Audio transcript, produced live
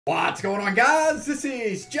What's going on, guys? This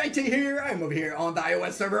is JT here. I'm over here on the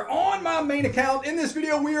iOS server on my main account. In this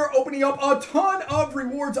video, we are opening up a ton of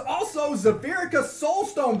rewards. Also, Zephyrica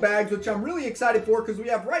Soulstone bags, which I'm really excited for because we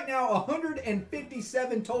have right now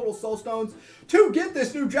 157 total Soulstones to get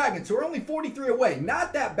this new dragon. So we're only 43 away.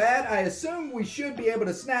 Not that bad. I assume we should be able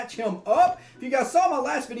to snatch him up. If you guys saw my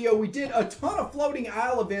last video, we did a ton of floating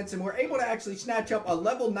isle events and we're able to actually snatch up a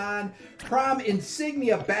level 9 Prime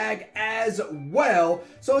Insignia bag as well.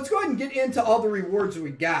 So let's go ahead and get into all the rewards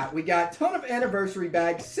we got. We got a ton of anniversary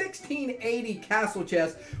bags, 1680 castle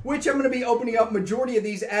chests, which I'm going to be opening up majority of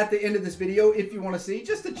these at the end of this video if you want to see,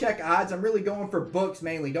 just to check odds. I'm really going for books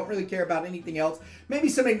mainly. Don't really care about anything else. Maybe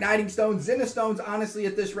some igniting stones. Zenith stones, honestly,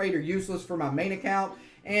 at this rate are useless for my main account.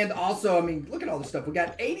 And also, I mean, look at all this stuff. We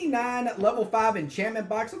got 89 level 5 enchantment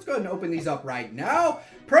box. Let's go ahead and open these up right now.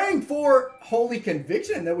 Praying for Holy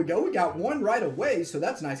Conviction. There we go. We got one right away, so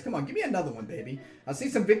that's nice. Come on, give me another one, baby. I see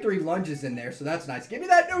some victory lunges in there, so that's nice. Give me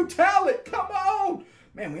that new talent. Come on.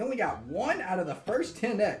 Man, we only got one out of the first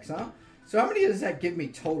 10x, huh? So how many does that give me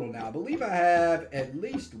total now? I believe I have at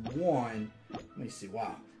least one. Let me see.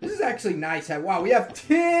 Wow. This is actually nice. Wow, we have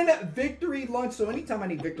 10 victory lunge. So anytime I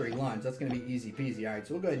need victory lunge, that's going to be easy peasy. All right,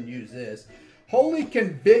 so we'll go ahead and use this. Holy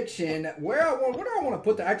Conviction. Where do I want to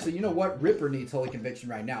put that? Actually, you know what? Ripper needs Holy Conviction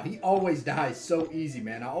right now. He always dies so easy,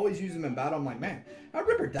 man. I always use him in battle. I'm like, man, how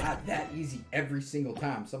Ripper died that easy every single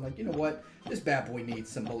time? So I'm like, you know what? This bad boy needs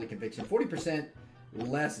some Holy Conviction. 40%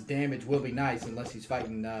 less damage will be nice unless he's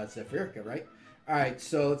fighting Zephyrica, right? Alright,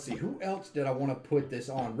 so let's see. Who else did I want to put this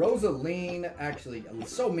on? Rosaline, actually,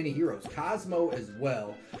 so many heroes. Cosmo as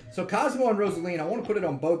well. So Cosmo and Rosaline, I want to put it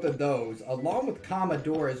on both of those, along with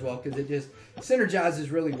Commodore as well, because it just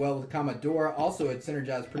synergizes really well with Commodore. Also, it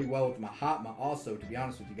synergizes pretty well with Mahatma also, to be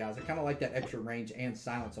honest with you guys. I kind of like that extra range and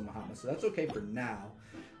silence on Mahatma, so that's okay for now.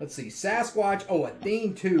 Let's see. Sasquatch,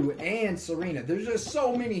 Athene too, and Serena. There's just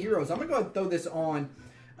so many heroes. I'm going to go ahead and throw this on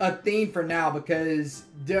Athene for now because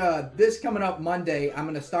this coming up Monday, I'm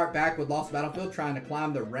going to start back with Lost Battlefield trying to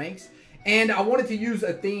climb the ranks. And I wanted to use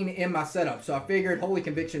Athene in my setup. So I figured Holy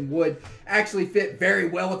Conviction would actually fit very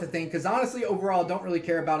well with Athene. Because honestly, overall, I don't really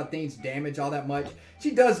care about Athene's damage all that much. She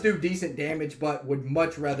does do decent damage, but would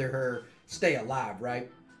much rather her stay alive, right?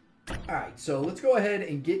 Alright, so let's go ahead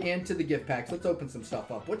and get into the gift packs. Let's open some stuff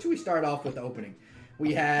up. What should we start off with opening?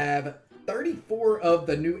 We have 34 of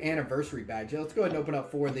the new anniversary bags. Yeah, let's go ahead and open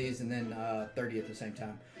up 4 of these and then 30 at the same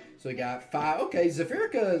time. So we got 5. Okay,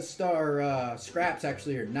 Zephyrica star scraps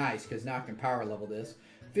actually are nice because now I can power level this.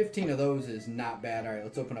 15 of those is not bad. All right,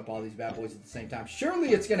 let's open up all these bad boys at the same time. Surely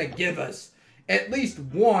it's going to give us at least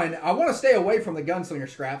one. I want to stay away from the gunslinger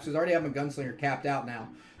scraps because I already have my gunslinger capped out now.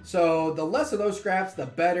 So the less of those scraps, the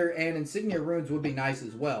better. And insignia runes would be nice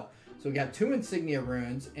as well. So we got 2 insignia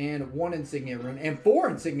runes and 1 insignia rune and 4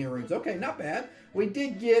 insignia runes. Okay, not bad. We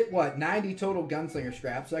did get, what, 90 total gunslinger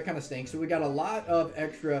scraps. So that kind of stinks. So we got a lot of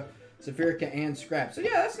extra Zephyrica and scraps. So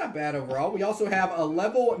yeah, that's not bad overall. We also have a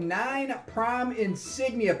level 9 Prime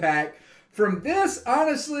Insignia pack. From this,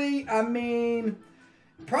 honestly, I mean,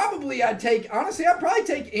 probably I'd probably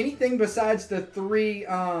take anything besides the 3,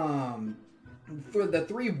 for the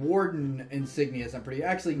 3 Warden Insignias.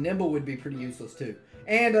 Actually, Nimble would be pretty useless too.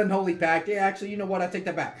 And Unholy Pact. Yeah, actually, you know what? I take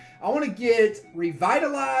that back. I want to get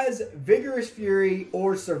Revitalize, Vigorous Fury,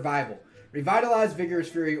 or Survival. Revitalize, Vigorous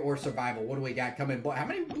Fury, or Survival. What do we got coming? How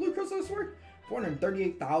many blue crystals worth?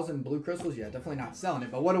 438,000 blue crystals? Yeah, definitely not selling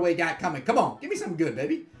it. But what do we got coming? Come on. Give me something good,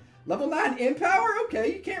 baby. Level 9 Empower?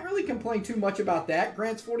 Okay, you can't really complain too much about that.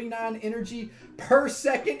 Grants 49 energy per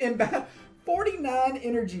second in battle. 49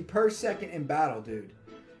 energy per second in battle, dude.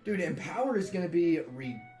 Dude, Empower is going to be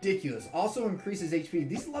ridiculous. Also increases HP.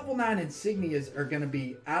 These level 9 insignias are going to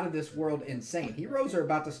be out of this world insane. Heroes are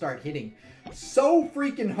about to start hitting so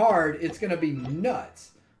freaking hard, it's going to be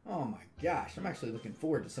nuts. Oh my gosh. I'm actually looking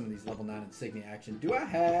forward to some of these level 9 insignia action. Do I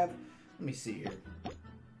have... Let me see here.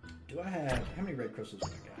 Do I have... How many red crystals do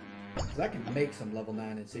I got? Because I can make some level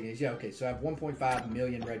 9 insignias. Yeah, okay. So I have 1.5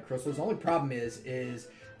 million red crystals. The only problem is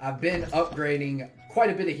I've been upgrading quite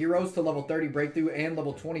a bit of heroes to level 30 breakthrough and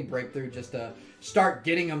level 20 breakthrough just to start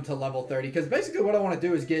getting them to level 30. Because basically what I want to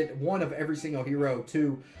do is get one of every single hero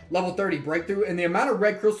to level 30 breakthrough. And the amount of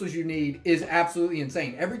red crystals you need is absolutely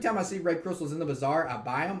insane. Every time I see red crystals in the bazaar, I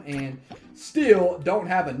buy them and still don't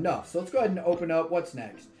have enough. So let's go ahead and open up what's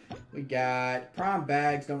next. We got prime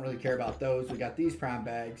bags. Don't really care about those. We got these prime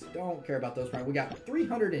bags. Don't care about those prime. We got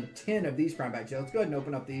 310 of these prime bags. Yeah, let's go ahead and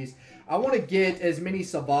open up these. I want to get as many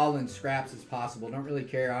Saval scraps as possible. Don't really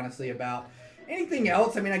care, honestly, about anything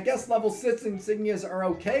else. I mean, I guess level 6 insignias are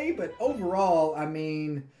okay, but overall, I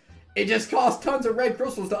mean, it just costs tons of red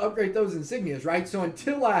crystals to upgrade those insignias, right? So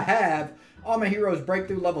until I have all my heroes break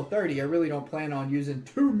through level 30, I really don't plan on using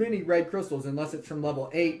too many red crystals unless it's from level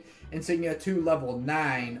 8 insignia to level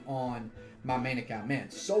 9 on my main account. Man,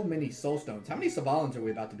 so many soul stones. How many Savalans are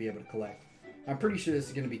we about to be able to collect? I'm pretty sure this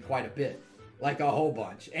is going to be quite a bit. Like a whole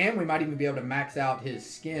bunch. And we might even be able to max out his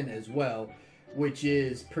skin as well, which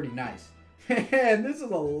is pretty nice. And this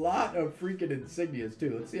is a lot of freaking insignias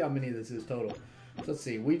too. Let's see how many this is total. So let's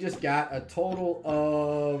see. We just got a total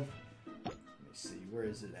of... Let me see. Where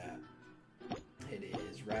is it at? It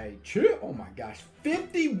is right... Oh my gosh.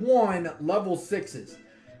 51 level 6s.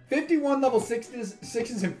 51 level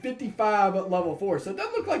 6s and 55 level 4s. So it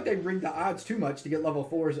doesn't look like they rigged the odds too much to get level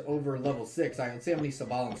 4s over level 6. All right, let's see how many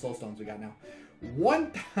Saval and Soulstones we got now.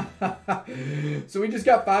 One. So we just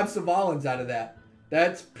got 5 Savalans out of that.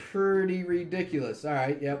 That's pretty ridiculous. All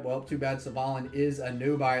right, yep, well, too bad Savalan is a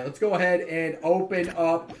noob. All right, let's go ahead and open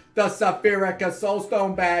up the Zephyrica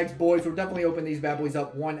Soulstone bags, boys. We'll definitely open these bad boys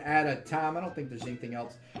up one at a time. I don't think there's anything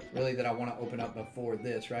else really that I want to open up before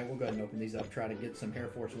this, right? We'll go ahead and open these up, try to get some Air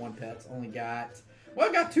Force 1 pets. Only got, well,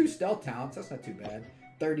 I got 2 stealth talents. That's not too bad.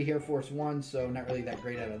 30 Air Force 1, so not really that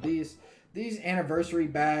great out of these. These anniversary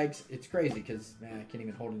bags, it's crazy because, man, I can't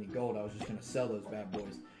even hold any gold. I was just going to sell those bad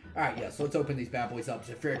boys. All right, yeah, so let's open these bad boys up.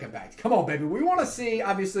 Zephyrica bags. Come on, baby. We want to see,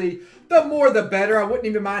 obviously, the more the better. I wouldn't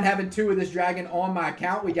even mind having 2 of this dragon on my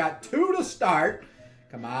account. We got 2 to start.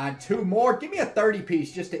 Come on, 2 more. Give me a 30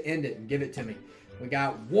 piece just to end it and give it to me. We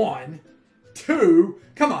got 1, 2.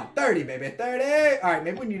 Come on, 30, baby. 30. All right,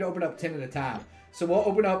 maybe we need to open up 10 at a time. So we'll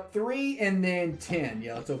open up 3 and then 10.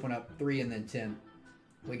 Yeah, let's open up 3 and then 10.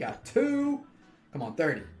 We got 2. Come on,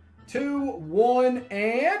 30. 2, 1,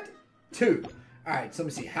 and 2. All right, so let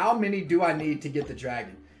me see. How many do I need to get the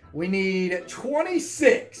dragon? We need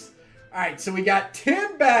 26. All right, so we got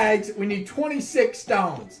 10 bags. We need 26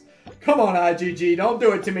 stones. Come on, IGG. Don't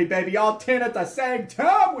do it to me, baby. All 10 at the same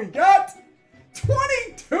time. We got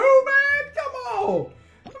 22, man. Come on.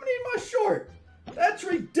 How many am I short? That's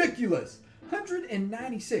ridiculous.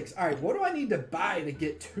 196. All right, what do I need to buy to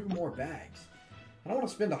get 2 more bags? I don't want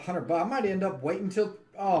to spend $100. I might end up waiting till...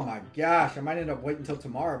 Oh my gosh, I might end up waiting till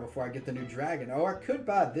tomorrow before I get the new dragon. Oh, I could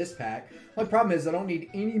buy this pack. My problem is I don't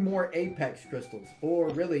need any more Apex crystals or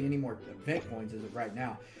really any more event coins as of right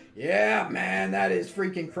now. Yeah, man, that is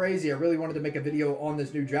freaking crazy. I really wanted to make a video on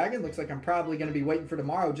this new dragon. Looks like I'm probably going to be waiting for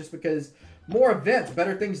tomorrow just because more events,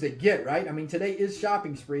 better things to get, right? I mean, today is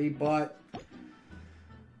shopping spree, but...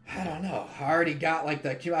 I don't know. I already got like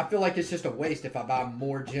the... I feel like it's just a waste if I buy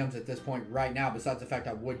more gems at this point right now, besides the fact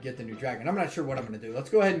I would get the new dragon. I'm not sure what I'm going to do. Let's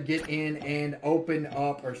go ahead and get in and open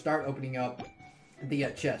up or start opening up the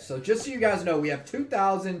chest. So just so you guys know, we have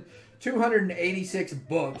 2,286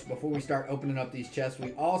 books before we start opening up these chests.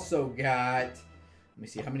 We also got... Let me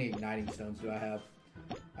see. How many igniting stones do I have?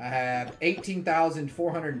 I have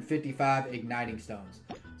 18,455 igniting stones.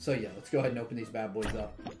 So yeah, let's go ahead and open these bad boys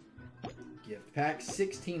up. Gift pack,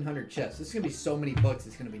 1,600 chests. This is going to be so many books.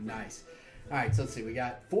 It's going to be nice. All right, so let's see. We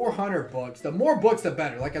got 400 books. The more books, the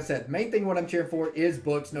better. Like I said, the main thing what I'm cheering for is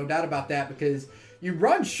books. No doubt about that, because you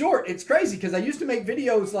run short. It's crazy because I used to make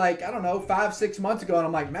videos like, I don't know, 5-6 months ago, and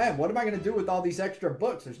I'm like, man, what am I going to do with all these extra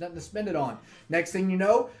books? There's nothing to spend it on. Next thing you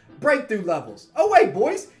know, breakthrough levels. Oh, wait,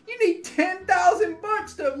 boys, you need 10,000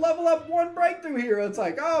 books to level up 1 breakthrough hero. It's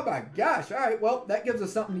like, oh, my gosh. All right, well, that gives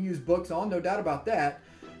us something to use books on. No doubt about that.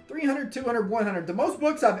 300, 200, 100. The most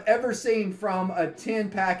books I've ever seen from a 10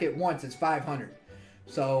 pack at once is 500.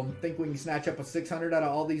 So I think we can snatch up a 600 out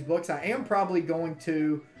of all these books. I am probably going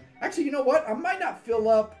to... Actually, you know what? I might not fill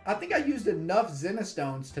up... I think I used enough Zena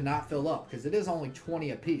stones to not fill up because it is only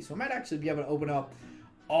 20 a piece. So I might actually be able to open up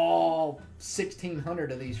all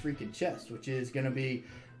 1,600 of these freaking chests, which is going to be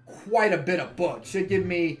quite a bit of books. Should give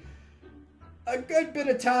me a good bit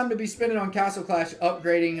of time to be spending on Castle Clash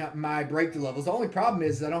upgrading my breakthrough levels. The only problem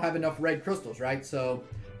is I don't have enough red crystals, right? So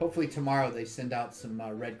hopefully tomorrow they send out some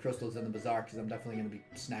red crystals in the bazaar because I'm definitely going to be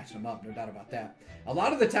snatching them up, no doubt about that. A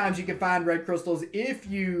lot of the times you can find red crystals if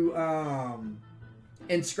you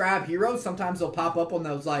inscribe heroes. Sometimes they'll pop up on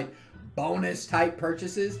those like bonus type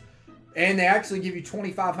purchases. And they actually give you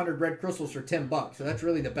 2,500 red crystals for 10 bucks. So that's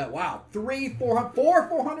really the bet. Wow, 4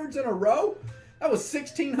 400s in a row? That was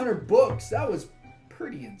 1,600 books. That was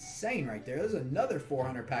pretty insane right there. There's another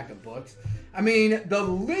 400 pack of books. I mean, the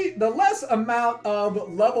less amount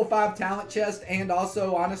of level 5 talent chest and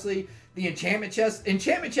also, honestly, the enchantment chest.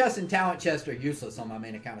 Enchantment chest and talent chest are useless on my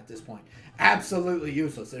main account at this point. Absolutely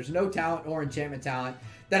useless. There's no talent or enchantment talent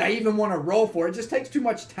that I even want to roll for. It just takes too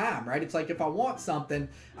much time, right? It's like if I want something,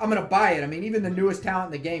 I'm going to buy it. I mean, even the newest talent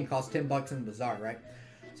in the game costs 10 bucks in the bazaar, right?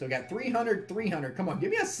 So So we got 300, 300. Come on, give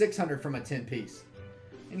me a 600 from a 10 piece.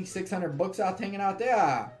 Any 600 books out hanging out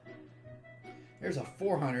there? There's a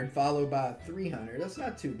 400 followed by a 300. That's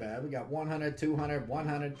not too bad. We got 100, 200,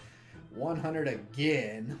 100, 100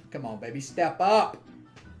 again. Come on, baby. Step up.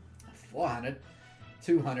 400,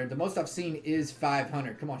 200. The most I've seen is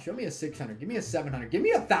 500. Come on, show me a 600. Give me a 700. Give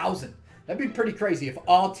me 1,000. That'd be pretty crazy if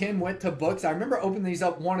all 10 went to books. I remember opening these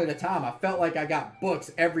up one at a time. I felt like I got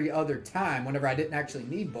books every other time whenever I didn't actually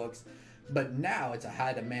need books. But now it's a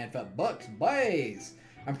high demand for books. Boys,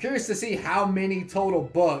 I'm curious to see how many total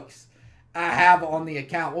books I have on the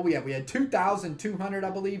account. What we have? We had 2,200,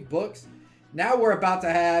 I believe, books. Now we're about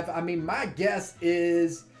to have, I mean, my guess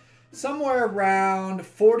is somewhere around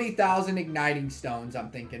 40,000 igniting stones,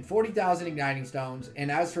 I'm thinking. 40,000 igniting stones.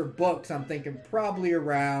 And as for books, I'm thinking probably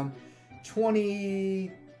around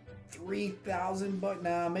 23,000 books.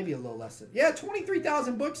 Nah, maybe a little less than. Yeah,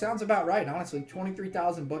 23,000 books sounds about right, honestly.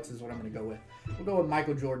 23,000 books is what I'm going to go with. We'll go with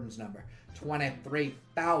Michael Jordan's number.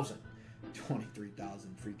 23,000.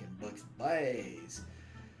 23,000 freaking books. Boys.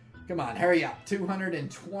 Come on, hurry up.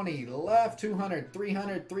 220 left. 200,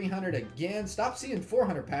 300, 300 again. Stop seeing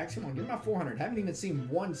 400 packs. Come on, give me my 400. Haven't even seen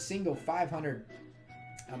one single 500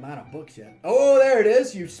 amount of books yet. Oh, there it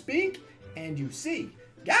is. You speak and you see.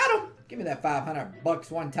 Got him. Give me that 500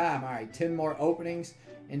 bucks one time. All right, 10 more openings.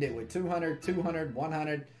 End it with 200, 200,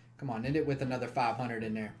 100. Come on, end it with another 500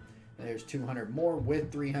 in there. There's 200 more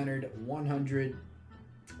with 300, 100,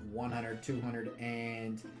 100, 200,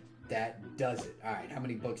 and that does it. All right, how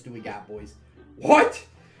many books do we got, boys? What?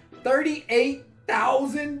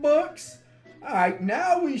 38,000 books? All right,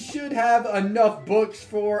 now we should have enough books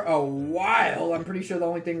for a while. I'm pretty sure the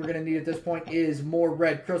only thing we're going to need at this point is more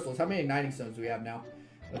red crystals. How many igniting stones do we have now?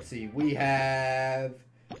 Let's see. We have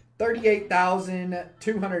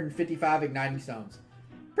 38,255 igniting stones.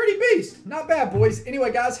 Pretty beast. Not bad, boys.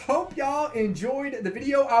 Anyway, guys, hope y'all enjoyed the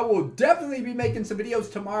video. I will definitely be making some videos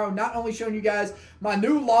tomorrow, not only showing you guys my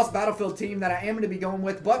new Lost Battlefield team that I am going to be going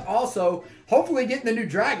with, but also hopefully getting the new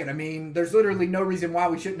dragon. I mean, there's literally no reason why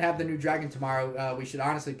we shouldn't have the new dragon tomorrow. We should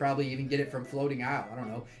honestly probably even get it from Floating Isle. I don't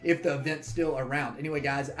know if the event's still around. Anyway,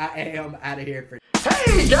 guys, I am out of here for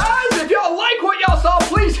Hey guys, if y'all like what y'all saw,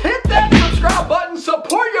 please hit that subscribe button.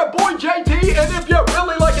 Support your boy JT.